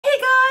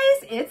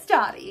it's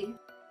Dottie.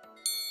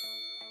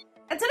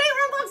 And today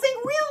we're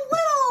unboxing Real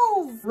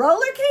Littles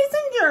roller case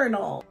and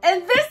journal.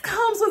 And this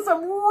comes with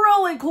some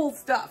really cool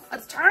stuff.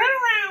 Let's turn it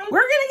around.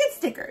 We're gonna get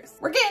stickers.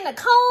 We're getting a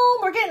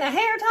comb, we're getting a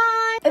hair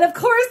tie, and of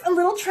course a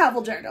little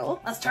travel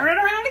journal. Let's turn it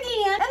around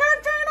again. And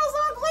our journal's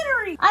all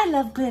glittery. I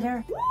love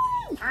glitter. Woo!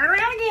 Turn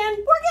around again.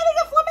 We're getting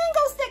a flamingo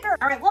sticker.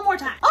 All right, one more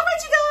time. All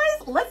right, you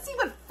guys, let's see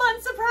what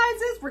fun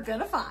surprises we're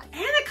gonna find.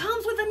 And it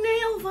comes with a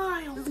nail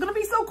file. This is gonna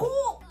be so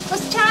cool.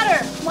 Let's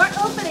chatter. More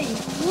opening.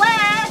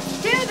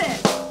 Let's do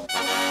this.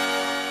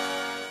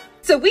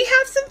 So we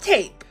have some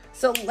tape,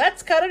 so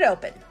let's cut it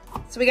open.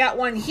 So we got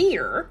one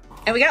here,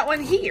 and we got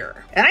one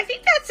here, and I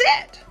think that's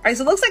it. All right,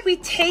 so it looks like we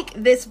take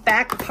this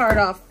back part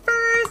off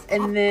first,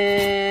 and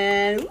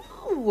then,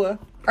 ooh. All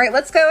right,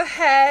 let's go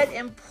ahead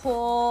and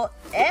pull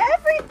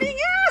everything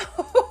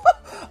out. Oh,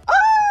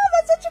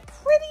 that's such a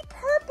pretty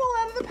purple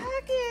out of the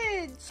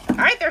package. All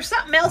right, there's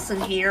something else in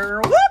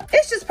here. Whoop,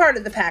 it's just part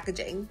of the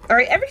packaging. All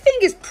right, everything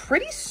is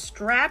pretty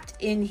strapped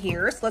in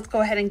here, so let's go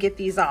ahead and get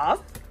these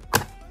off.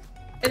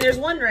 And there's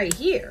one right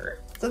here.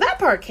 So that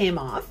part came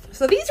off.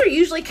 So these are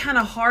usually kind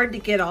of hard to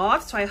get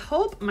off. So I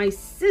hope my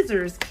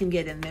scissors can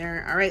get in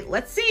there. All right,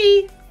 let's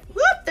see.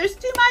 Whoop, there's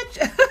too much.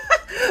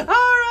 All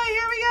right,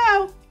 here we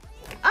go.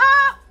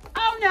 Ah,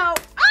 oh no.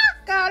 Ah,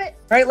 got it.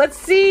 All right, let's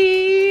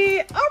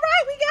see. All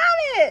right, we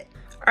got it.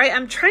 All right,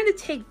 I'm trying to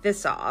take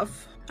this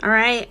off. All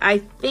right, I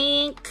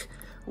think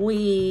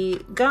we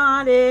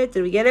got it.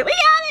 Did we get it? We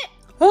got it.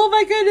 Oh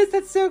my goodness,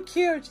 that's so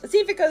cute. Let's see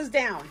if it goes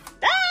down.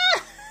 Ah!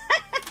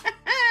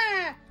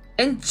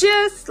 And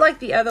just like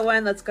the other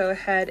one, let's go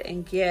ahead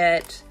and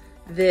get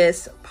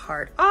this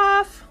part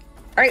off.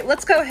 All right,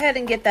 let's go ahead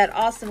and get that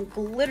awesome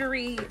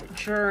glittery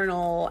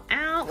journal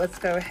out. Let's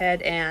go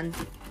ahead and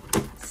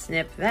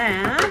snip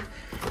that.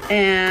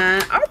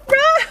 And all right.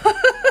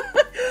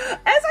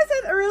 As I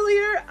said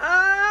earlier,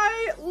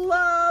 I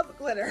love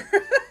glitter.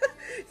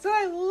 So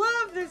I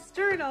love this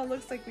journal.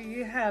 Looks like we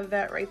have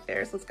that right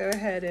there. So let's go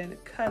ahead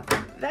and cut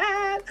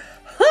that.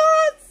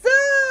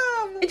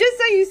 Awesome! And just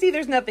so you see,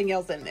 there's nothing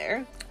else in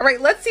there. All right,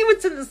 let's see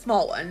what's in the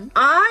small one.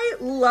 I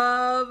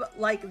love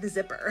like the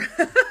zipper.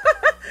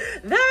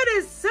 That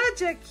is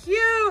such a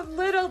cute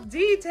little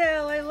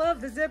detail. I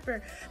love the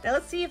zipper. Now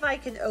let's see if I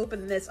can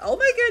open this. Oh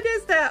my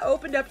goodness, that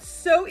opened up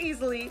so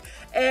easily.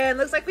 And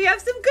looks like we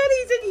have some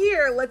goodies in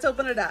here. Let's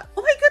open it up.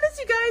 Oh my goodness,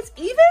 you guys,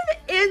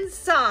 even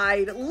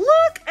inside,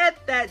 look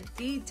at that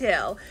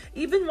detail.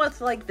 Even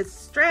with like the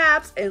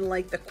straps and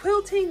like the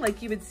quilting,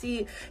 like you would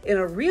see in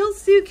a real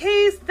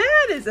suitcase.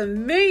 That is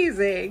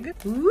amazing.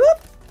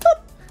 Whoop.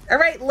 All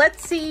right,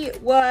 let's see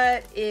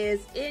what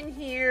is in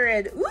here.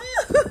 And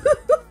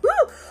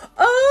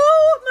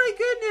oh my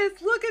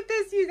goodness, look at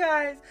this, you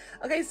guys.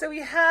 Okay, so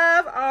we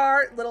have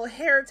our little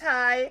hair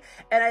tie,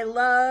 and I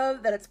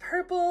love that it's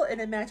purple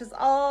and it matches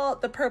all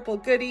the purple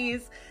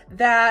goodies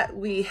that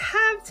we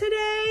have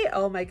today.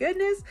 Oh my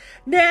goodness.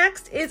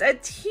 Next is a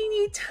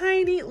teeny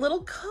tiny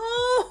little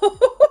comb.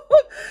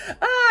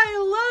 I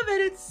love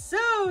it. It's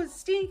so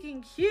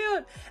stinking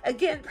cute.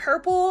 Again,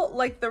 purple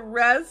like the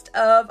rest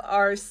of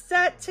our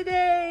set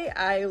today.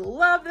 I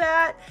love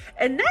that.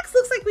 And next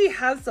looks like we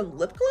have some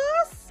lip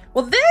gloss.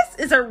 Well, this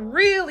is a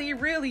really,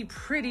 really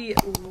pretty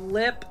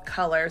lip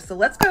color. So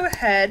let's go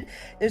ahead.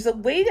 There's a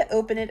way to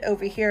open it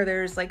over here.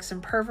 There's like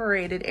some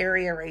perforated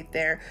area right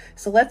there.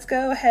 So let's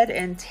go ahead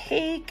and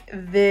take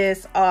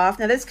this off.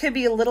 Now this could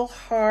be a little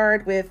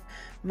hard with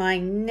my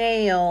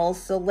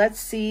nails. So let's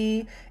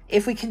see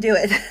if we can do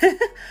it.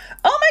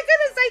 Oh my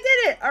goodness, I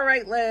did it. All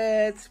right,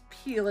 let's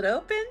peel it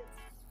open.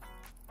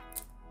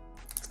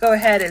 Let's go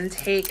ahead and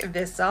take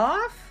this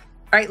off.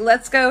 All right,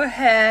 let's go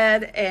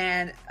ahead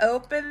and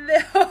open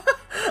this.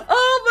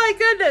 Oh my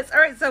goodness. All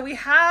right, so we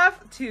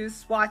have to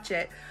swatch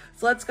it.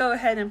 So let's go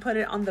ahead and put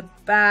it on the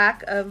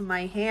back of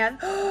my hand.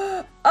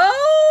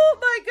 Oh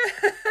my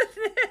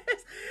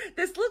goodness.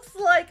 This looks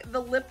like the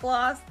lip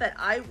gloss that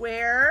I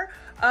wear.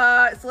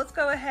 So let's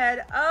go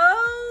ahead.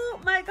 Oh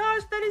my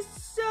gosh, that is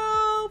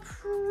so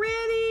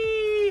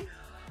pretty.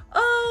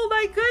 Oh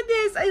my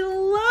goodness, I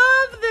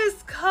love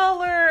this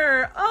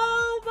color.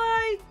 Oh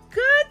my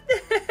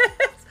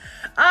goodness.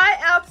 I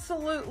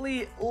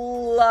absolutely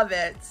love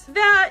it.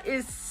 That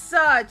is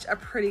such a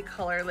pretty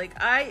color. Like,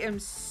 I am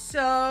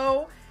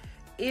so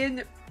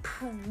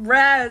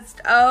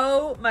impressed.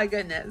 Oh my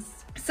goodness.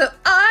 So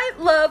I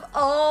love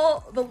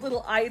all the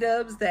little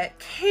items that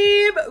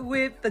came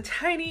with the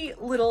tiny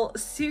little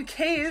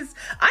suitcase.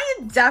 I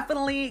am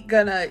definitely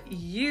gonna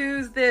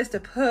use this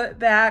to put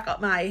back on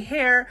my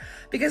hair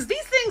because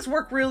these things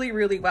work really,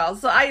 really well.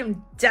 So I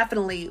am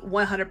definitely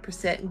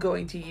 100%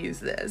 going to use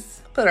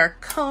this. Put our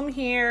comb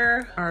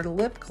here, our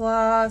lip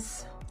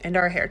gloss, and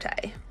our hair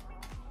tie.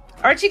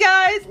 All right, you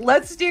guys,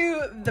 let's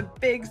do the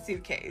big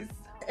suitcase.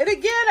 And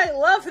again, I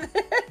love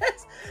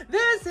this.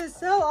 This is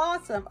so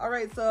awesome. All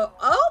right, so,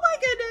 oh my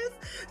goodness.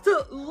 So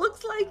it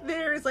looks like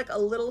there's like a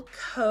little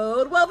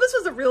code. Well, if this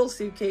was a real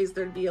suitcase,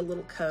 there'd be a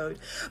little code.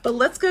 But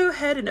let's go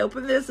ahead and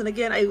open this. And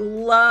again, I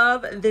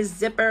love this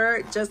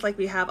zipper, just like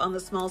we have on the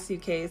small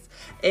suitcase.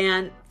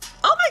 And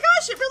oh my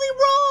gosh, it really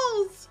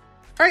rolls.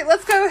 All right,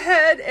 let's go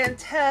ahead and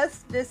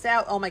test this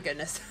out. Oh my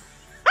goodness.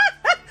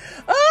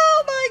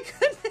 Oh my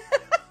goodness.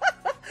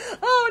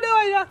 Oh no,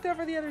 I knocked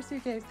over the other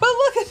suitcase. But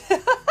look at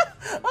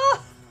that.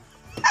 Oh.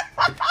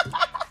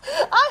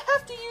 I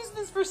have to use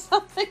this for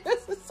something.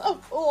 This is so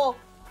cool. All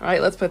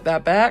right, let's put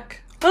that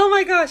back. Oh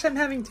my gosh, I'm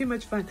having too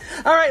much fun.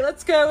 All right,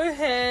 let's go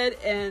ahead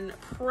and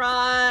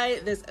pry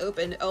this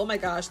open. Oh my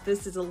gosh,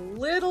 this is a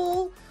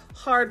little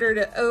harder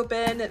to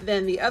open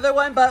than the other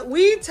one, but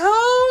we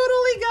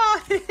totally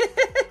got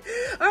it.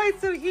 All right,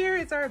 so here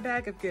is our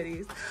bag of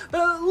goodies.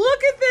 But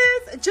look at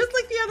this, just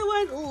like the other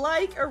one,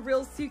 like a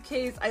real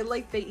suitcase. I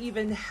like they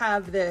even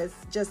have this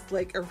just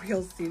like a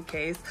real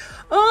suitcase.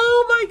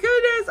 Oh my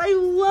goodness, I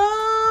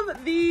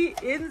love the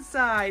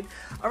inside.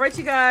 All right,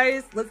 you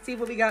guys, let's see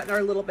what we got in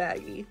our little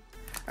baggie.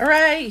 All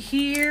right,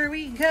 here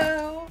we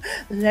go.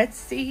 Let's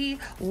see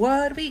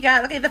what we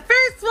got. Okay, the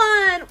first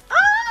one.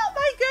 Oh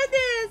my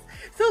goodness.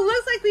 So it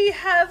looks like we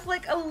have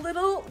like a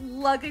little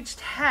luggage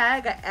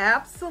tag. I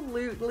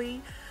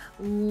absolutely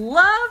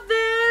love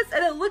this.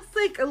 And it looks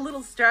like a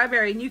little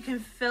strawberry, and you can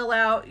fill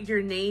out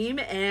your name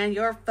and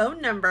your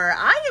phone number.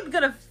 I am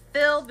going to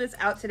fill this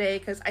out today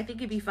because I think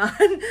it'd be fun,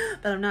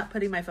 but I'm not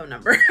putting my phone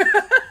number. I'm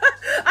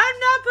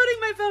not putting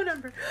my phone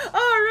number. All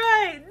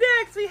right,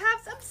 next we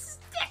have some stickers.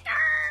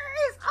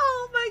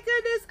 Oh my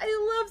goodness,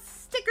 I love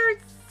stickers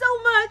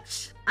so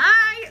much.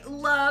 I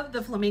love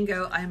the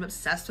flamingo. I am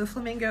obsessed with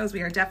flamingos.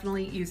 We are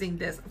definitely using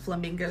this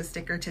flamingo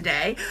sticker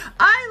today.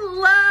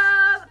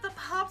 I love the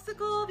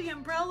popsicle, the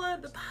umbrella,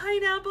 the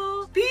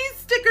pineapple. These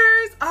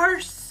stickers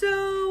are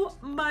so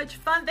much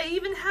fun. They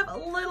even have a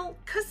little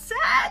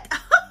cassette.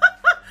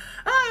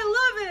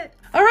 I love it.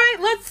 All right,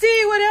 let's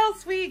see what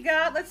else we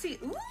got. Let's see.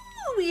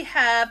 Ooh, we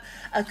have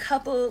a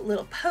couple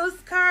little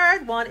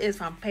postcards. One is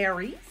from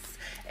Paris.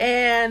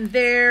 And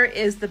there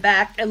is the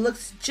back. It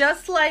looks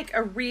just like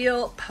a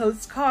real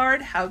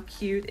postcard. How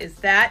cute is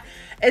that?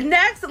 And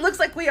next, it looks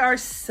like we are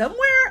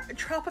somewhere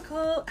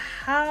tropical.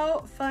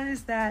 How fun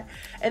is that?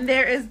 And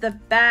there is the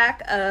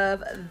back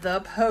of the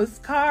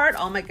postcard.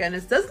 Oh my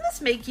goodness. Doesn't this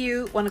make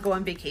you want to go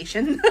on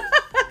vacation?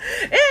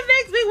 It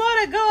makes me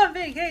want to go on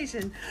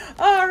vacation.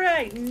 All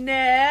right,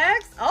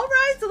 next. All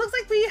right, so it looks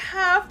like we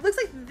have, looks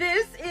like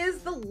this is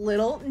the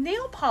little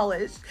nail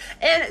polish.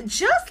 And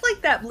just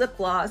like that lip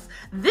gloss,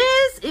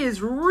 this is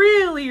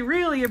really,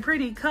 really a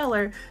pretty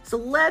color. So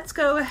let's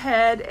go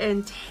ahead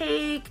and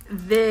take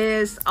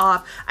this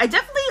off. I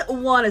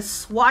definitely want to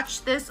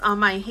swatch this on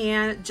my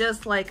hand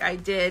just like I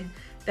did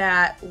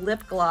that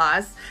lip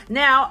gloss.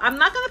 Now, I'm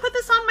not going to put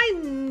this on my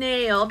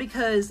nail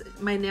because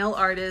my nail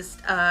artist,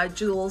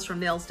 Jules from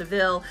Nails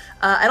Deville,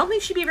 I don't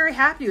think she'd be very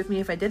happy with me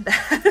if I did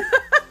that.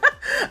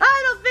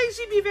 I don't think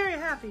she'd be very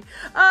happy.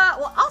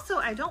 Well, also,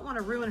 I don't want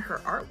to ruin her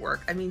artwork.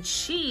 I mean,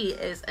 she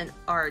is an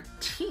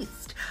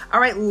artiste. All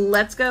right,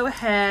 let's go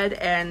ahead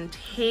and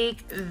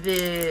take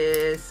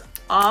this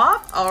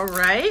off. All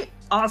right,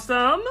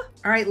 awesome.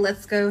 All right,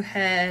 let's go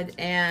ahead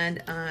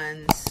and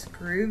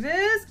unscrew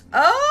this.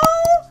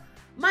 Oh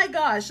my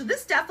gosh, so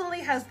this definitely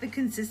has the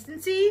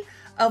consistency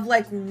of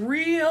like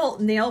real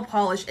nail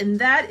polish, and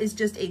that is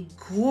just a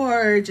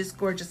gorgeous,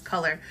 gorgeous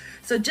color.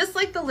 So just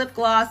like the lip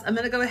gloss, I'm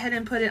gonna go ahead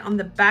and put it on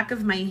the back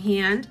of my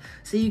hand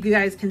so you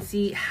guys can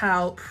see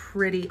how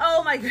pretty.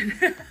 Oh my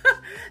goodness,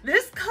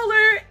 this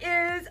color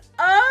is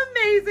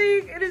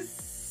amazing. It is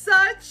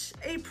such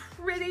a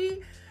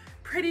pretty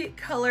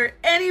color.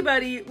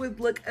 Anybody would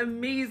look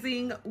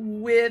amazing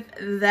with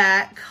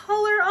that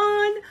color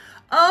on.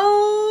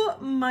 Oh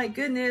my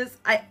goodness,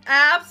 I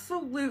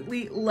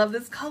absolutely love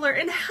this color,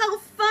 and how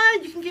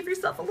fun. You can give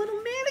yourself a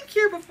little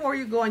manicure before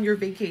you go on your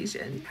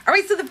vacation. All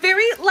right, so the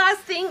very last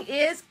thing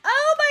is,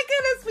 oh my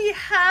goodness, we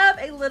have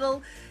a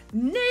little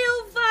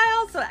nail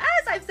file. So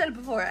as I've said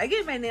before, I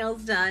get my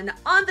nails done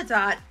on the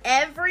dot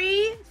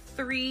every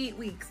 3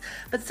 weeks,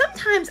 but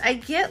sometimes I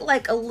get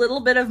like a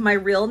little bit of my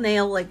real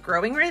nail like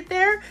growing right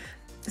there.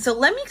 So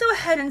let me go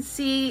ahead and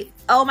see.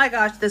 Oh my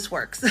gosh, this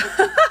works.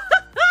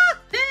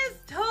 This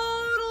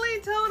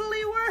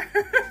totally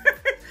works.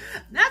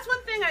 That's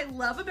one thing I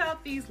love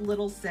about these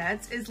little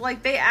sets is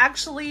like they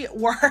actually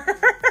work.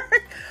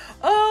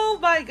 Oh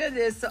my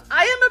goodness. So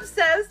I am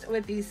obsessed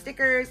with these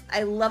stickers.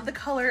 I love the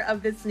color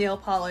of this nail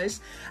polish.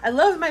 I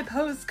love my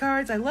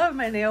postcards. I love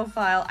my nail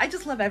file. I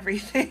just love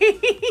everything.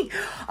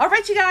 All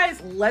right, you guys,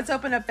 let's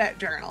open up that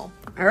journal.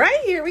 All right,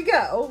 here we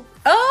go.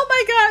 Oh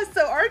my gosh,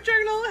 so our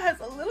journal has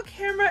a little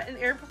camera, an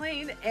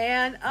airplane,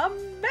 and a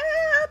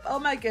map. Oh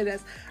my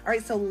goodness. All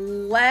right, so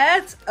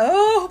let's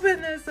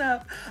open this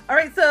up. All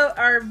right, so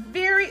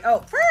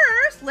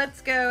first,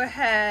 let's go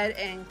ahead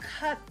and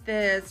cut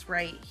this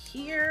right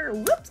here.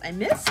 Whoops, I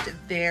missed.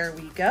 There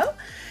we go.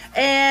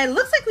 And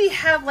looks like we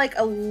have like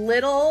a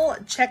little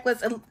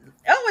checklist.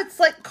 Oh, it's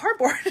like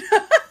cardboard.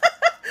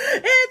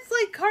 It's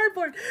like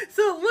cardboard.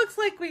 So it looks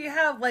like we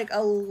have like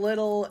a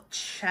little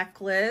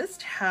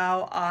checklist.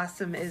 How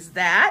awesome is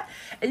that?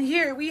 And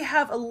here we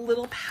have a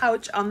little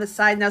pouch on the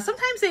side. Now,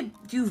 sometimes they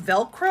do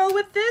Velcro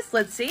with this.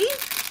 Let's see.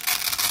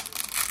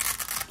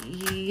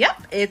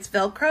 Yep, it's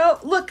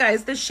Velcro. Look,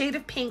 guys, the shade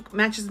of pink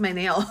matches my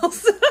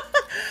nails.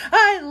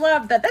 I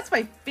love that. That's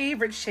my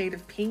favorite shade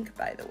of pink,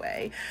 by the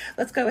way.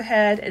 Let's go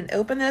ahead and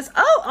open this.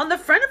 Oh, on the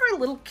front of our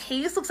little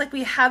case, looks like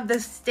we have the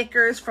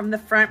stickers from the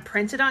front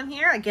printed on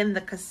here. Again,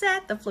 the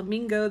cassette, the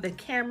flamingo, the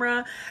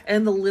camera,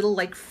 and the little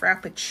like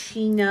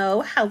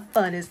frappuccino. How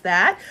fun is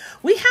that?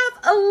 We have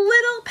a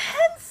little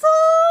pencil.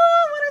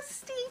 What a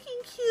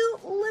stinking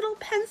cute little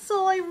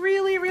pencil. I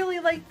really, really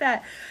like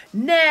that.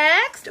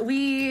 Next,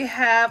 we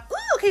have,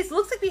 ooh, okay, so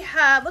looks like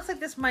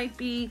this might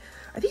be,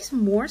 are these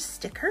more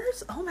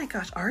stickers? Oh my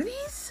gosh, are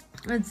these?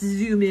 Let's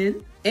zoom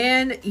in.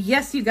 And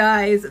yes, you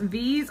guys,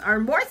 these are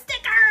more stickers.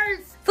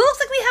 So it looks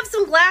like we have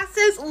some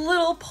glasses, a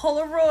little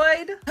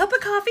Polaroid, a cup of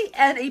coffee,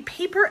 and a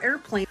paper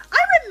airplane. I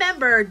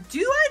remember,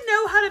 do I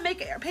know how to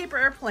make a paper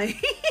airplane?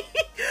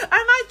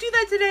 I might do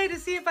that today to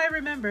see if I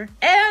remember.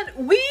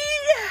 And we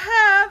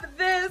have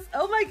this,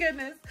 oh my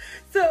goodness.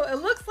 So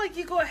it looks like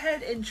you go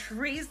ahead and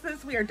trace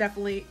this. We are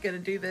definitely gonna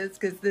do this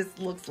because this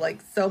looks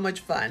like so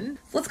much fun.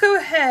 So let's go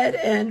ahead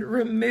and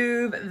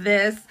remove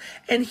this.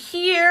 And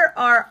here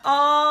are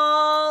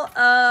all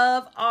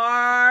of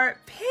our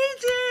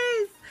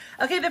pages.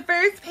 Okay, the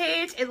first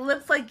page, it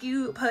looks like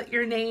you put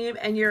your name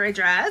and your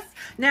address.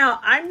 Now,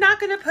 I'm not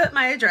gonna put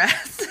my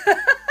address.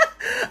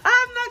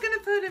 I'm not gonna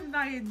put in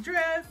my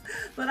address,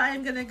 but I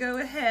am gonna go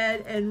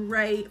ahead and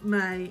write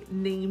my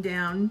name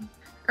down.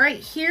 All right,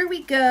 here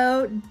we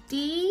go.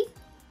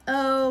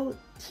 D-O-T-T-I-E.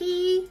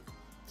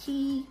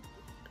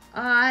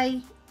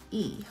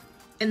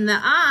 And the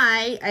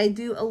I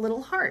do a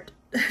little heart.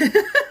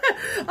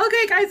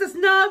 Okay, guys, it's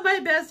not my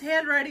best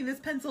handwriting. This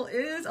pencil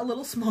is a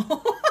little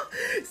small,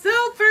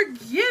 so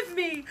forgive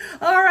me.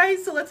 All right,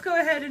 so let's go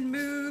ahead and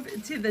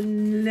move to the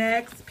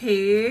next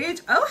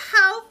page. Oh,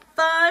 how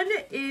fun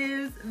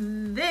is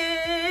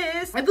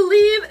this? I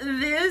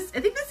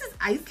think this is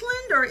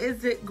Iceland, or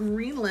is it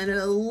Greenland?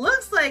 It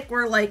looks like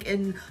we're like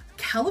in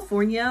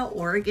California,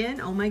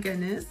 Oregon. Oh my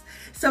goodness.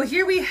 So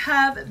here we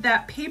have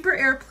that paper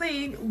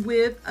airplane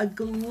with a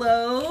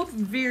globe.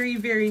 Very,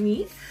 very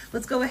neat.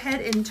 Let's go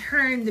ahead and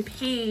turn the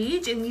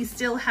page, and we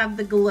still have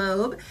the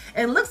globe.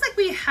 And it looks like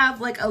we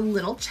have like a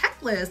little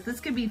checklist.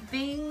 This could be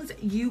things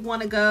you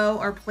want to go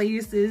or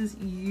places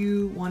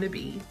you want to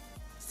be.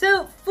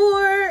 So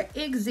for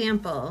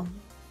example,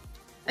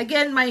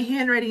 again, my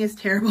handwriting is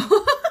terrible.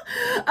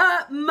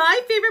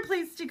 My favorite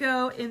place to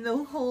go in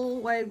the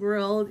whole wide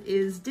world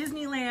is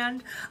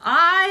Disneyland.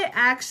 I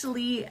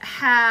actually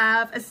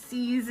have a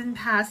season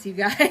pass, you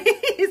guys.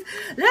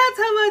 That's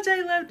how much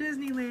I love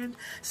Disneyland.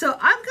 So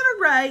I'm gonna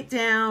write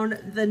down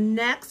the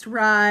next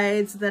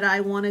rides that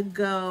I wanna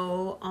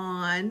go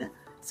on.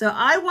 So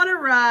I want to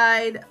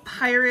ride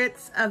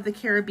Pirates of the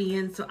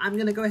Caribbean, so I'm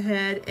going to go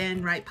ahead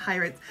and write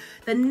Pirates.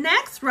 The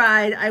next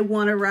ride I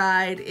want to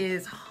ride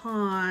is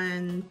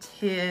Haunted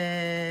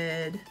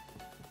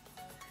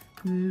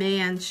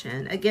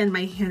Mansion. Again,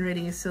 my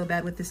handwriting is so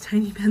bad with this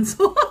tiny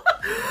pencil.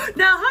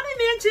 Now, Haunted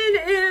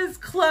Mansion is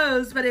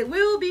closed, but it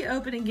will be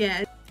open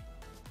again.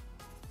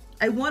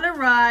 I want to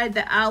ride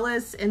the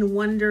Alice in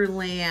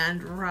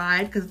Wonderland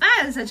ride, because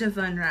that is such a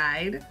fun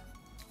ride.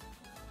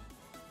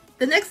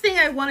 The next thing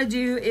I want to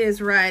do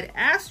is ride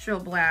Astral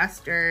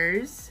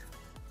Blasters.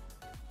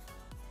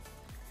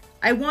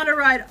 I want to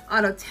ride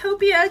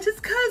Autotopia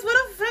just because what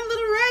a fun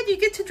little ride. You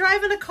get to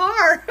drive in a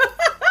car.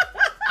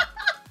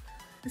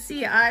 Let's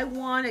see, I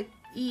want to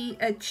eat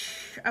a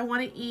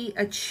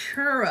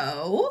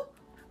churro.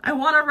 I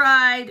want to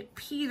ride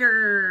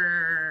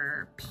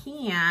Peter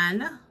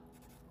Pan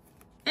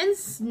and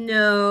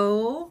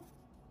Snow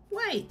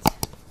White.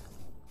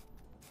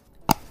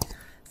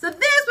 So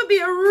this would be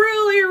a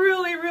really,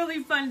 really,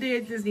 really fun day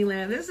at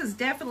Disneyland. This is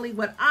definitely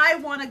what I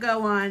want to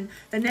go on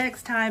the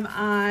next time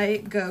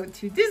I go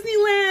to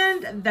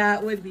Disneyland.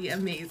 That would be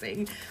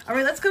amazing. All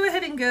right, let's go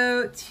ahead and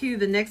go to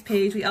the next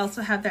page. We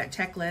also have that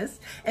checklist.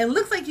 And it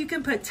looks like you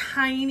can put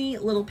tiny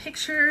little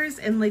pictures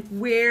and like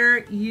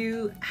where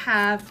you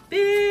have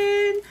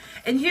been.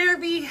 And here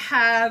we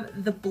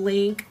have the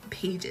blank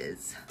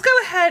pages. Let's go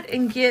ahead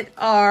and get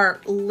our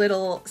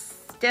little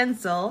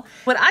stencil.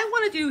 What I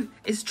want to do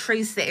is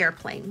trace the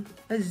airplane.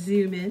 Let's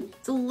zoom in.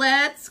 So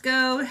let's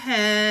go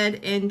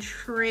ahead and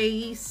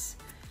trace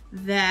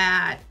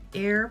that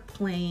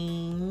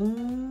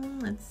airplane.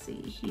 Let's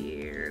see,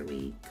 here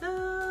we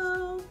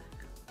go.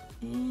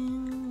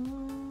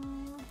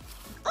 And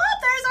oh,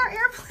 there's our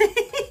airplane.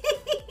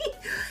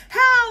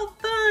 How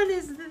fun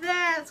is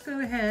that? Let's go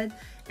ahead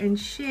and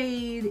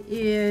shade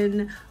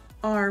in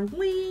our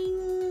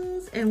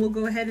wings, and we'll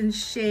go ahead and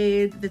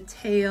shade the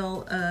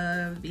tail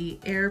of the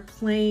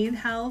airplane.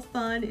 How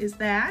fun is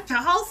that?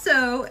 I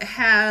also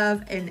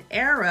have an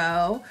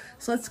arrow,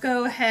 so let's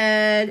go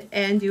ahead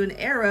and do an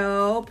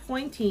arrow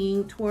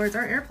pointing towards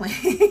our airplane.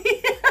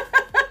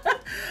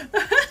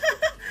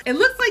 It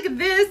looks like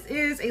this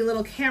is a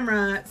little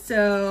camera,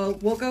 so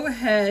we'll go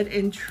ahead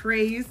and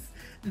trace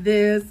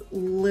this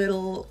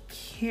little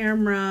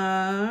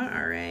camera.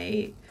 All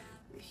right,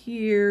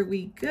 here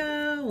we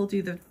go. We'll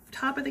do the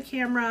top of the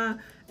camera,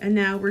 and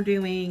now we're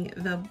doing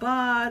the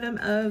bottom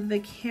of the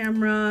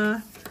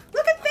camera.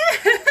 Look at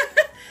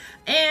that.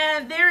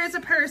 And there is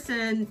a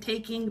person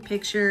taking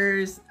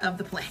pictures of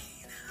the plane.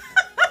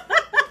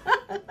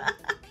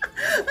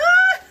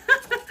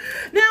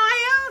 Now,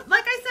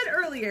 like I said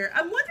earlier,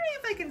 I'm wondering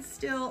if I can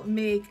still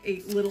make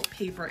a little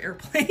paper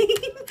airplane.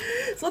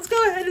 So let's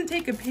go ahead and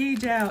take a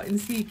page out and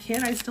see,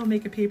 can I still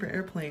make a paper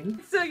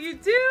airplane? So you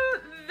do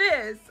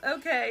this,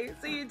 okay?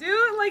 So you do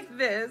it like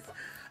this.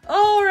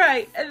 All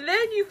right, and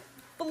then you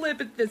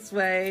flip it this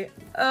way.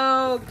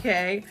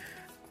 Okay,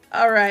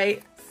 all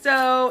right.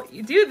 So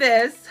you do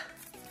this,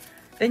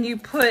 then you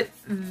put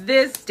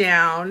this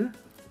down,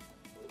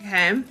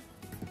 okay?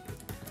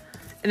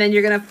 And then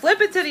you're gonna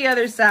flip it to the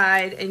other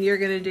side and you're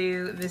gonna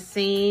do the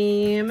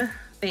same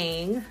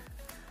thing.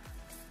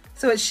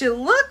 So it should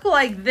look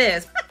like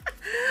this.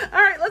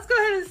 All right, let's go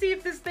ahead and see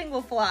if this thing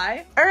will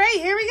fly. All right,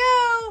 here we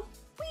go.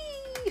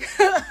 Whee!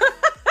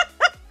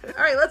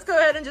 All right, let's go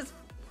ahead and just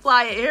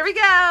fly it. Here we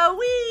go,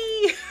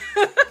 whee!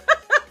 All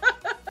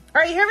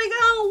right, here we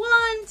go.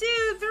 1,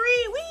 2,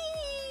 3,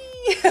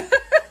 whee!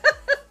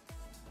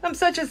 I'm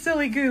such a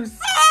silly goose.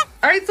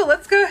 All right, so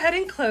let's go ahead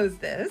and close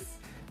this.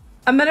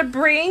 I'm gonna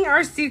bring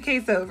our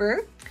suitcase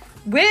over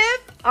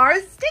with our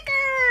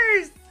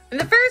stickers. And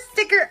the first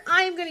sticker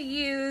I'm gonna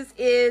use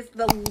is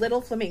the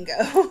little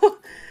flamingo.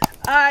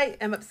 I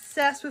am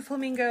obsessed with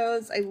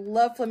flamingos. I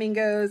love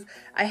flamingos.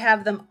 I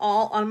have them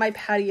all on my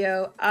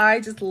patio. I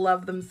just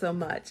love them so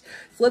much.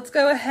 So let's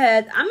go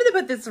ahead. I'm gonna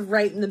put this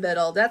right in the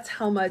middle. That's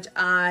how much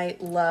I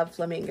love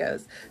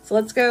flamingos. So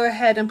let's go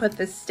ahead and put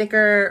the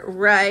sticker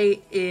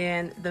right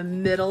in the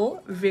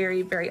middle.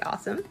 Very, very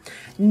awesome.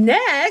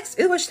 Next,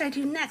 what should I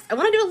do next? I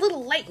wanna do a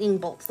little lightning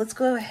bolt. Let's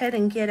go ahead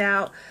and get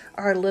out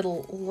our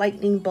little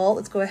lightning bolt.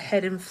 Let's go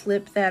ahead and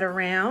flip that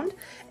around.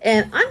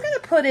 And I'm gonna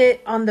put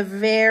it on the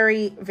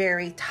very,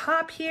 very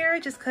top here,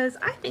 just because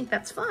I think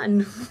that's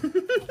fun.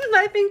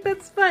 I think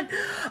that's fun.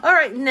 All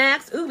right,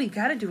 next, ooh, we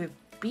gotta do a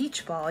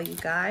beach ball, you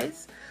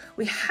guys.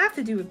 We have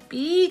to do a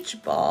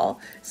beach ball.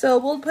 So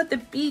we'll put the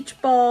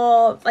beach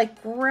ball like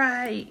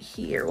right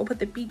here. We'll put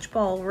the beach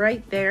ball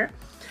right there.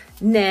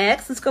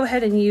 Next, let's go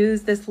ahead and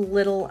use this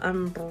little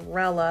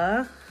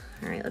umbrella.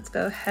 All right, let's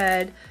go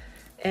ahead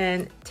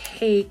and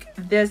take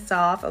this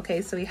off.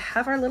 Okay, so we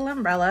have our little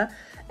umbrella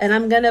and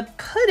I'm gonna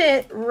put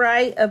it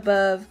right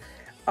above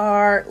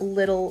our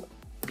little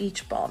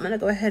beach ball. I'm gonna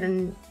go ahead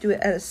and do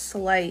it at a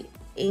slight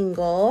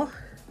angle.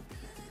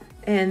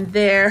 And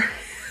there,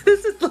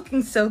 this is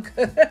looking so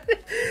good.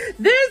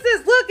 This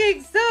is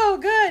looking so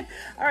good.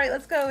 All right,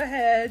 let's go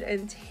ahead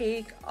and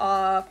take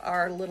off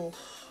our little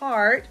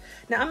heart.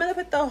 Now I'm gonna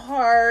put the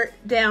heart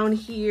down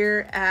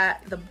here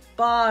at the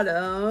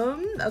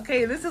bottom.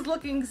 Okay, this is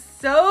looking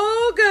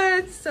so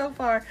good so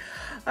far.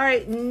 All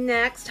right,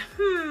 next,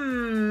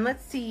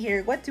 let's see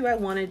here. What do I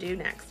want to do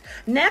next?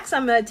 Next,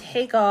 I'm gonna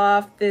take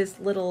off this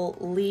little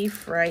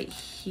leaf right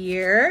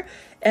here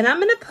and I'm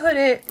gonna put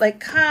it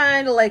like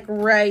kind of like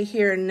right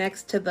here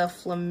next to the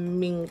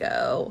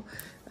flamingo.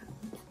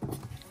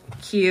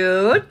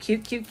 Cute,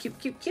 cute, cute, cute,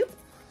 cute, cute.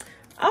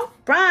 All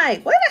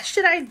right, what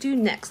should I do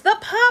next? The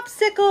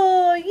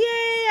popsicle, yay,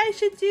 I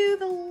should do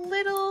the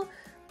little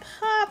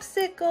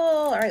popsicle.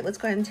 All right, let's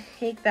go ahead and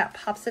take that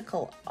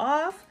popsicle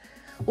off.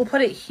 We'll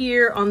put it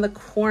here on the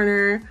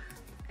corner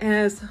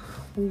as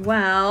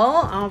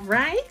well. All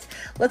right,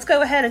 let's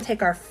go ahead and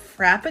take our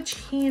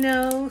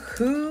Frappuccino.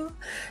 Who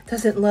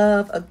doesn't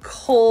love a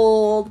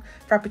cold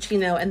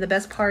Frappuccino? And the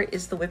best part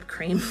is the whipped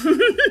cream.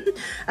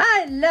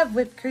 I love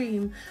whipped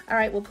cream. All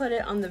right, we'll put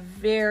it on the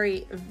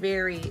very,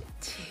 very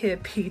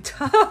tippy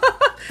top.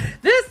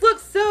 This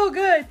looks so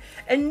good.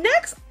 And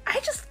next,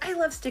 I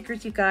love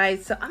stickers, you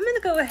guys. So I'm gonna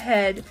go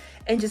ahead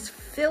and just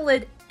fill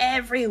it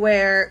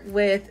everywhere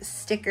with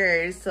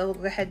stickers. So we'll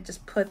go ahead and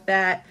just put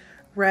that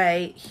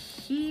right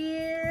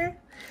here.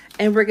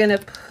 And we're gonna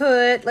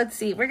put, let's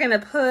see, we're gonna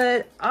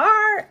put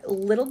our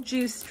little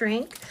juice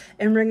drink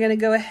and we're gonna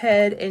go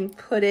ahead and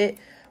put it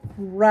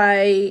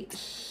right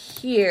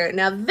here.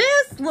 Now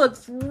this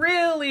looks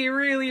really,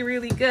 really,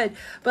 really good.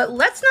 But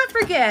let's not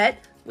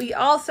forget, we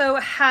also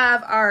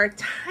have our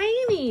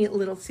tiny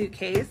little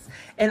suitcase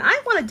and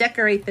I wanna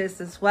decorate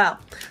this as well.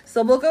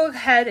 So we'll go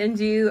ahead and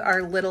do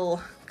our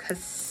little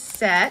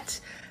cassette.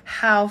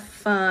 How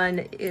fun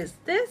is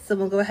this? So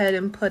we'll go ahead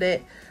and put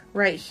it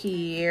right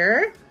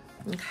here.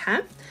 Okay,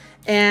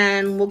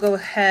 and we'll go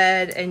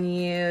ahead and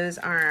use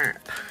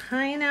our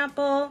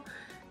pineapple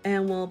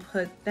and we'll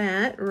put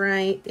that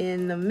right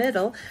in the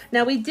middle.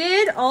 Now we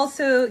did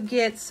also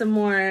get some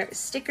more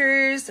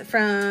stickers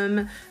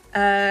from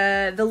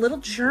the little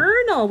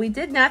journal. We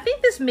did, now I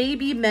think this may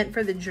be meant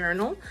for the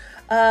journal,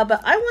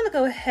 but I want to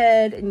go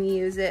ahead and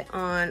use it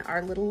on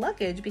our little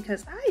luggage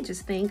because I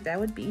just think that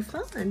would be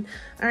fun.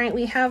 All right,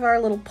 we have our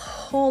little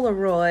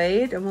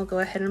Polaroid and we'll go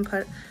ahead and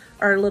put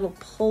our little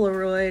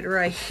Polaroid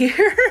right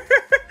here.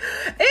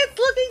 It's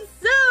looking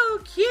so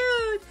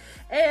cute.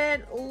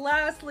 And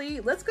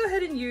lastly, let's go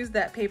ahead and use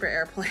that paper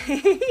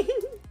airplane.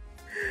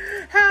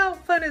 How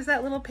fun is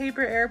that little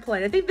paper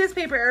airplane? I think this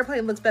paper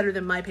airplane looks better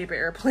than my paper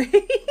airplane.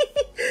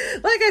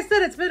 Like I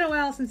said, it's been a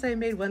while since I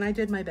made one. I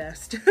did my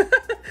best.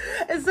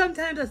 And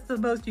sometimes that's the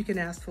most you can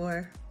ask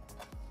for.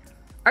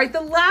 All right,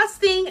 the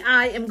last thing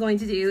I am going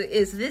to do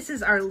is this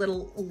is our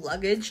little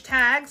luggage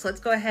tag. So let's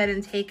go ahead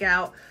and take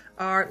out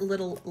our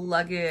little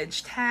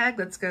luggage tag.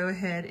 Let's go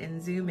ahead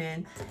and zoom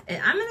in.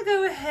 And I'm gonna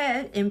go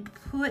ahead and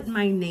put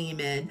my name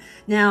in.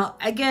 Now,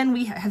 again,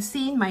 we have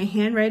seen my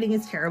handwriting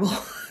is terrible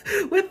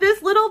with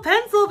this little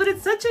pencil, but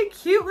it's such a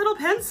cute little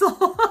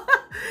pencil.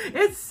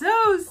 It's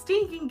so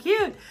stinking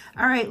cute.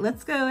 All right,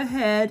 let's go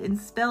ahead and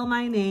spell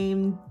my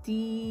name.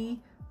 D-O-T-T-I-E.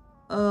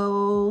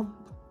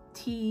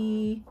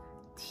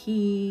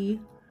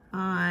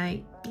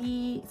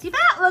 See,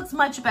 that looks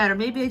much better.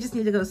 Maybe I just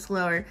need to go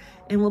slower.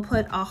 And we'll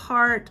put a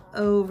heart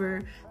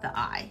over the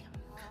I.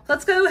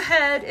 Let's go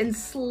ahead and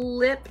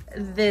slip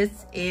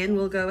this in.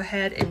 We'll go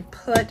ahead and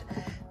put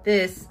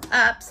this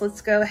up. So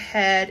let's go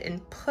ahead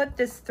and put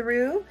this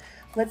through.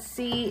 Let's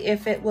see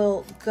if it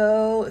will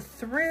go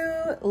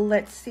through.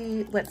 Let's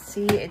see,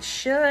 it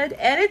should,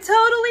 and it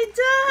totally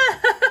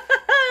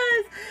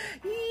does.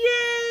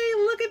 Yay,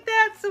 look at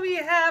that. So we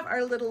have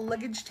our little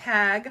luggage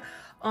tag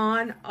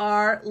on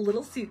our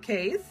little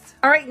suitcase.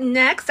 All right,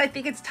 next, I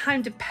think it's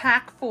time to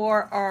pack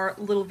for our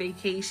little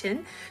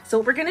vacation. So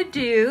what we're gonna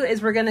do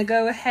is we're gonna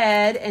go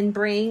ahead and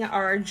bring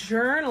our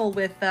journal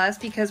with us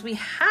because we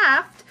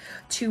have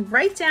to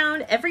write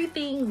down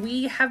everything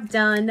we have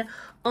done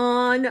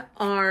on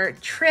our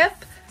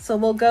trip. So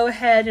we'll go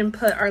ahead and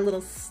put our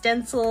little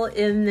stencil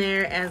in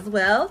there as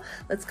well.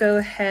 Let's go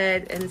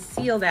ahead and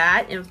seal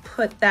that and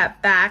put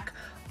that back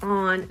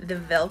on the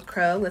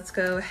Velcro. Let's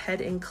go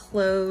ahead and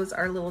close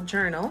our little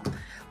journal.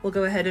 We'll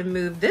go ahead and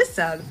move this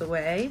out of the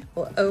way.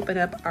 We'll open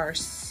up our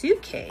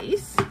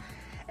suitcase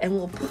and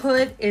we'll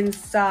put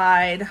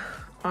inside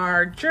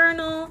our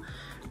journal.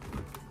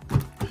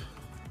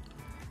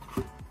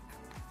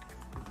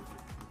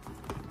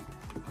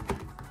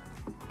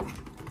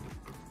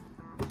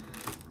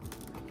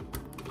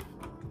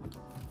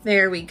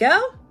 There we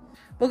go.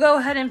 We'll go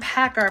ahead and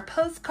pack our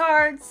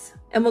postcards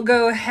and we'll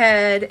go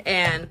ahead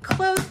and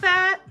close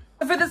that.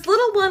 For this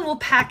little one, we'll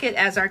pack it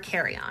as our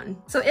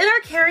carry-on. So in our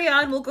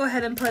carry-on, we'll go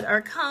ahead and put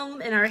our comb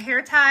and our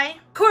hair tie.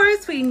 Of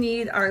course, we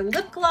need our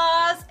lip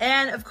gloss.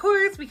 And of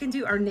course, we can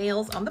do our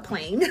nails on the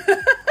plane.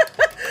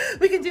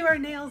 We can do our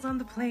nails on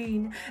the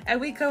plane.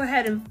 And we go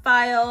ahead and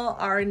file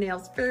our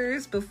nails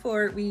first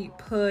before we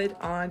put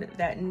on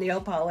that nail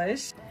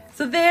polish.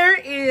 So there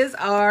is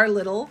our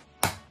little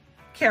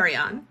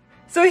carry-on.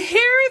 So here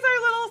is our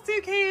little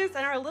suitcase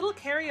and our little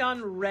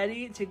carry-on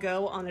ready to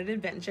go on an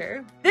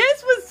adventure.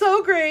 This was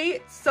so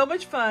great, so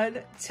much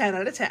fun, 10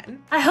 out of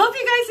 10. I hope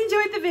you guys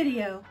enjoyed the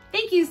video.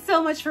 Thank you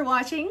so much for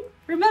watching.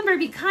 Remember,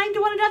 be kind to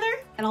one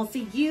another, and I'll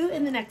see you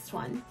in the next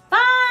one.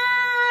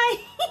 Bye!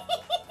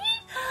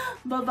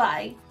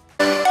 Bye-bye.